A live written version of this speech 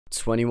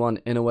21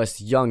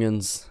 InnerWest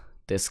Yungins.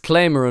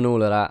 Disclaimer and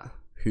all of that.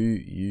 Who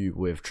you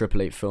with?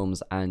 888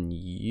 Films and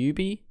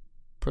UB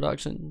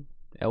Production?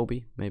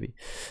 LB, maybe.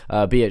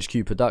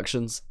 BHQ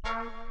Productions.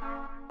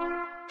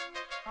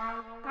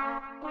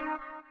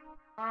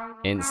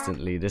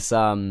 Instantly, this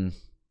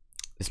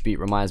beat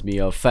reminds me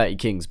of 30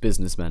 Kings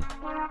Businessmen.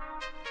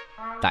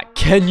 That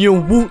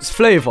Kenyan Woots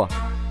flavor.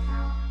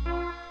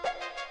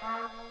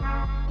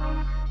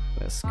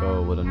 Let's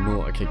go with a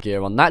Nautica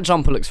gear on. That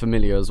jumper looks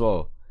familiar as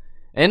well.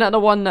 Ain't that the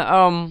one that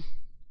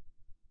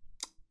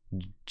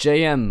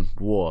JM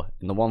wore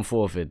in the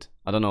 1/4 vid?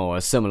 I don't know,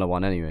 a similar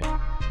one anyway.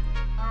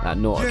 That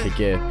Nautica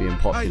gear being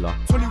popular.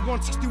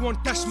 2161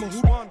 dash my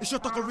hood. It's your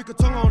talker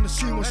Rickatonga on the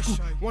scene on school.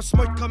 One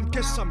smoke, come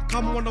get some.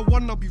 Come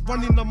 101, I'll be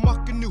running the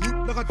muck in the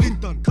hood like I did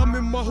done. Come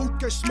in my hood,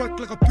 get smoked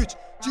like a bitch.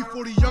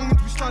 G40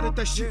 youngins, we started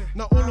that shit.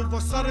 Now all of a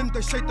sudden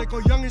they say they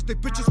got youngins, they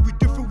bitches, we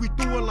different, we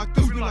do it like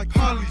this, we like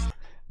Harleys.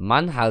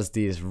 Man has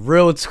these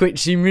real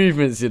twitchy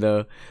movements, you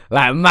know,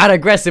 like mad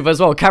aggressive as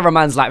well.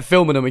 Cameraman's like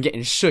filming them and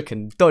getting shook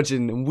and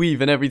dodging and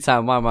weaving every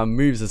time my man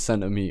moves a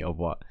centimeter.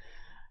 What?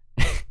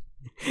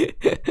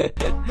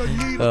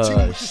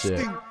 Oh shit.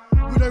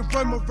 We don't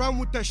rhyme around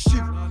with that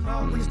shit.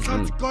 When it's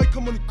time to go,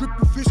 come on and grip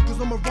the fish, cause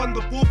I'ma run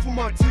the ball for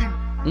my team.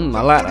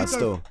 I like that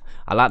still.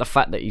 I like the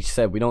fact that he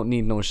said we don't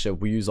need no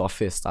shit, we use our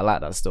fist. I like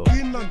that still.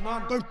 Don't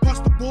pass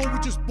the ball, we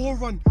just ball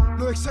run.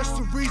 No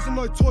accessories and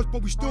no toys,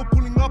 but we still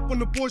pulling up on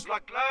the boys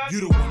like lads.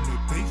 You don't want no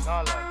beef,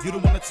 you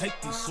don't wanna take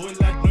this. Soy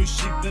like no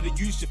shit, better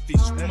use your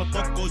fish. When my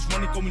dog goes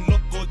running, going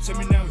lock, God, tell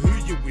me now who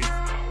you with.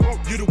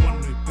 You don't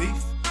want no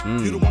beef,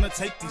 you don't wanna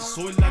take this.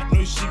 Soy like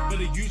no shit,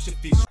 better use your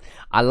fish.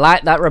 I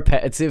like that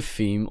repetitive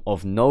theme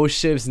of no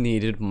shivs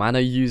needed, man. I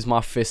use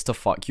my fist to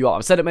fuck you up.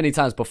 I've said it many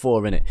times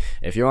before, innit?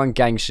 If you're on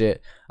gang shit,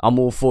 I'm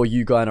all for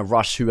you going to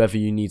rush whoever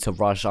you need to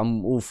rush.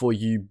 I'm all for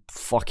you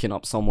fucking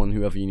up someone,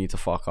 whoever you need to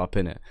fuck up,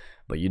 innit?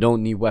 But you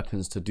don't need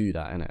weapons to do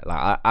that, innit?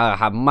 Like, I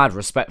have mad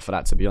respect for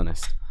that, to be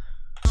honest.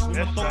 I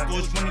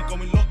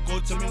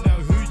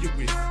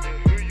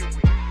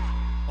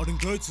then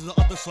go to the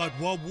other side,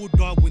 why would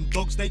I when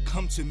dogs they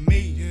come to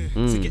me?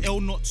 Take an L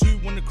not two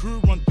when the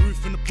crew run through,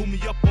 finna pull me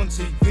up on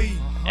TV.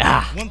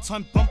 One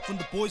time bump from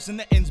the boys in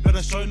the ends,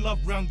 better show love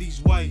round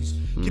these ways.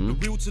 Keep it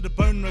real to the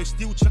bone, no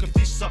still chuck a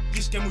fist up,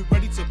 this game we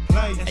ready to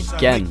play.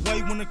 Again. Make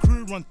way when the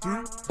crew run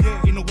through,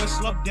 in the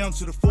West love down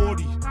to the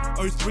 40.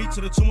 03 to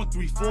the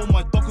 2134,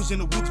 my dockers in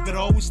the woods, better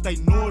always stay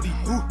naughty.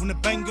 When the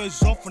bang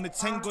goes off, when the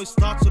tango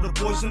starts, so the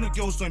boys and the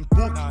girls don't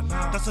book.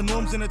 That's the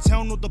norms in the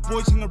town, all the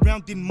boys hang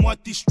around in my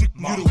district.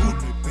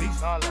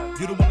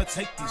 You don't wanna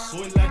take this,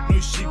 soy like no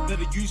shit,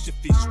 better use your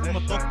fish. When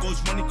my dog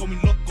goes running, going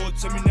lock, God,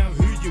 tell me now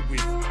who you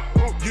with.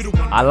 You don't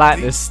wanna I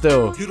like this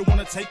still. You don't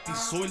wanna take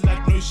this, soy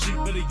like no shit,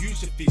 better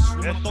use your fish.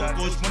 When my dog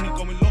goes running,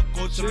 going lock,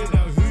 God, tell me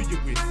now who you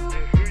with.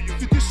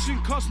 If you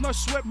dishing cuz no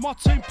sweat, my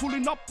team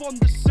pulling up on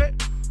the set.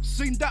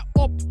 Seen that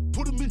up,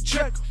 put him in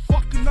check.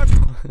 Fucking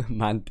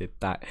man did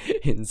that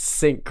in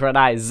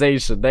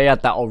synchronization. They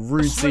had that on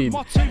routine.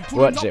 Watch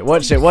it,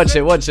 watch it, watch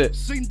it, watch it.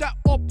 Seen that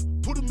up,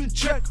 put him in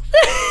check.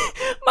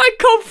 Man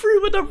come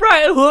through with the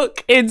right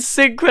hook in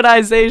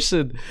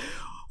synchronization.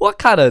 What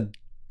kind of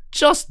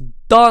just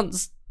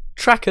dance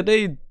track are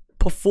they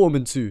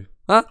performing to?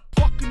 Huh?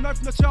 Fucking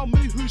knife, now tell me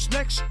who's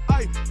next.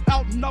 Ay,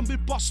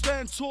 outnumbered but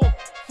stand tall.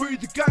 Free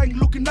the gang,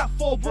 looking at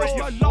 4 boys.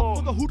 My love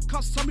for the hood,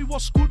 cuz tell me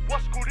what's good.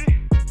 What's good?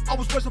 I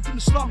was raised up in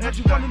the slum, had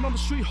you running on the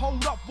street,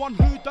 hold up one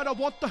who that I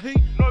want the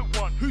heat. No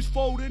one. Who's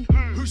folding?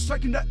 Who's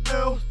taking that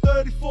L?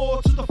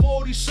 34 to the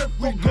 47.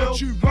 We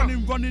got you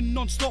running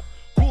non-stop.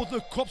 Call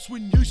the cops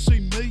when you see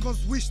me.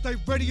 Cause we stay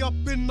ready up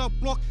in the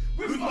block.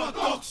 With my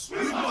dogs,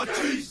 with my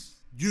G's.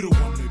 You don't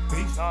want no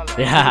beef.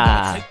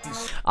 Yeah.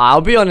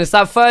 I'll be honest,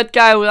 that third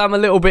guy I'm a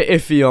little bit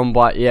iffy on,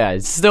 but yeah,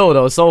 still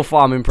though, so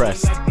far I'm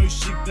impressed. No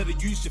shit, better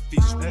use your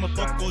fish. When my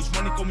dog goes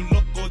running, going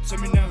lock, God, tell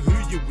me now who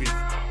you with.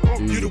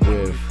 Who you don't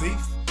want no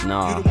beef.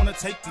 Nah. You don't wanna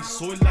take this,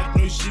 soy like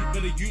no shit,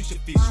 better use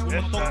your fish.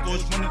 When my dog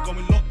goes running,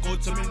 going lock,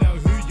 God, tell me now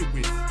who you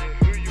with.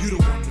 You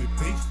don't want no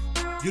beef.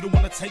 You don't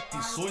wanna take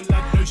this, soy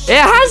like no shit. It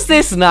has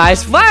this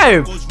nice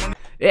vibe.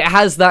 It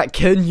has that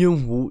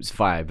Kenyan Woots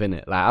vibe,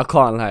 innit? Like, I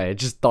can't lie, it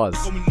just does.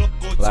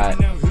 Like,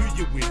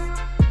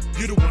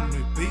 you don't want no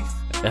beef.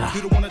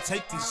 You don't wanna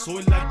take this,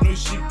 soy like no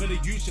shit, better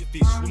use your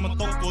fish. When my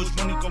dog goes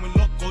running, going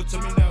lock, God,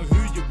 tell me now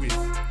who you with.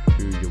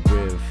 Who you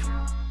with?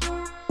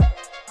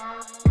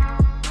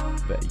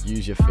 Better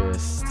use your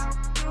fist.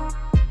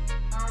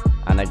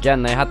 And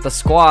again, they had the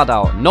squad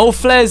out. No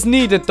flares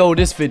needed though,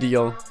 this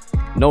video.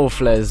 No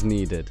flares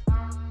needed.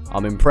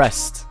 I'm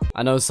impressed.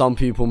 I know some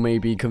people may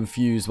be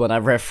confused when I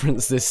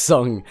reference this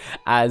song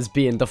as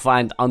being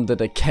defined under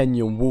the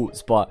Kenyan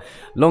Woots, but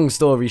long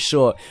story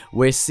short,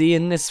 we're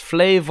seeing this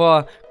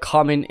flavor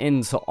coming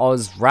into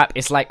Oz rap.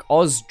 It's like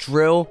Oz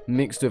drill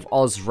mixed with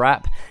Oz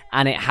rap,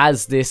 and it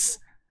has this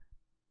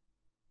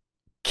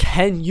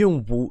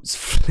Kenyan Woots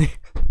flavor.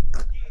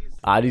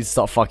 I need to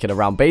stop fucking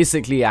around.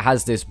 Basically, it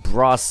has this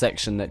brass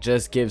section that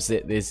just gives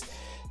it this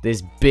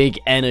this big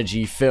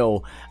energy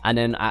feel, and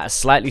then at a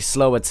slightly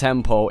slower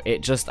tempo,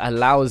 it just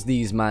allows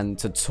these man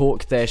to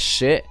talk their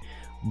shit,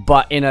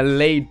 but in a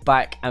laid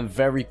back and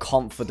very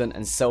confident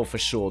and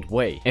self-assured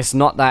way. It's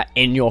not that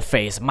in your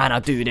face, man I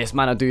do this,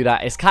 man I do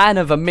that. It's kind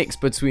of a mix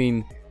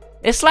between,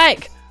 it's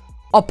like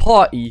a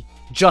party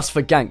just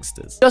for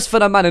gangsters, just for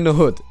the man in the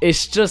hood.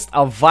 It's just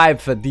a vibe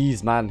for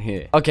these man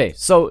here. Okay,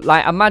 so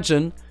like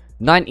imagine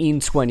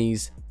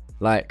 1920s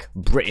like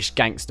British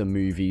gangster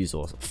movies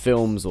or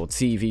films or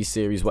TV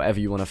series, whatever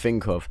you want to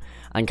think of,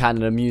 and kind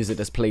of the music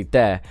that's played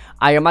there.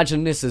 I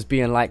imagine this as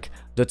being like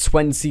the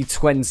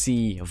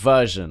 2020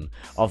 version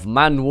of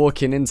man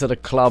walking into the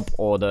club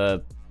or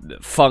the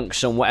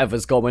function,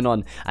 whatever's going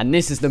on, and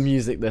this is the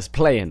music that's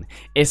playing.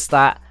 It's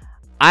that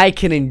I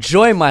can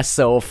enjoy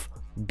myself,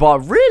 but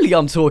really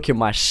I'm talking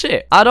my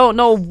shit. I don't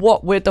know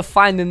what we're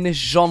defining this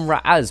genre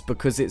as,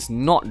 because it's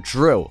not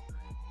drill.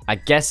 I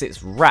guess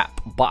it's rap,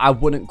 but I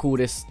wouldn't call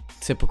this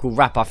typical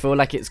rap. I feel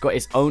like it's got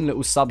its own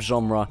little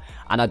subgenre,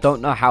 and I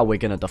don't know how we're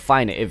gonna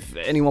define it. If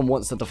anyone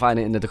wants to define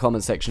it in the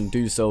comment section,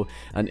 do so,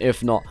 and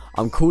if not,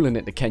 I'm calling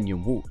it the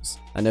Kenyan Waltz.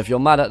 And if you're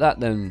mad at that,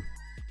 then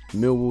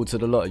Millwall to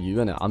the lot of you,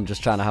 innit? I'm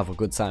just trying to have a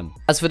good time.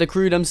 As for the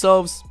crew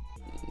themselves,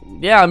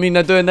 yeah, I mean,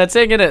 they're doing their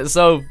thing, innit?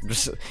 So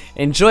just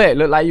enjoy it.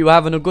 Look like you were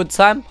having a good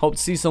time. Hope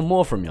to see some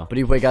more from you. But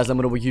anyway, guys, let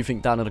me know what you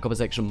think down in the comment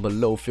section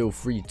below. Feel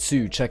free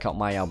to check out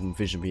my album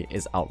Vision Beat. It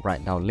is out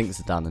right now.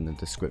 Links are down in the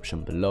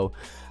description below.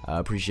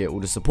 Appreciate all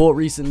the support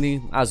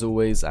recently, as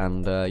always.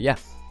 And yeah,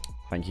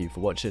 thank you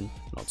for watching.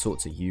 And I'll talk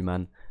to you,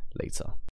 man, later.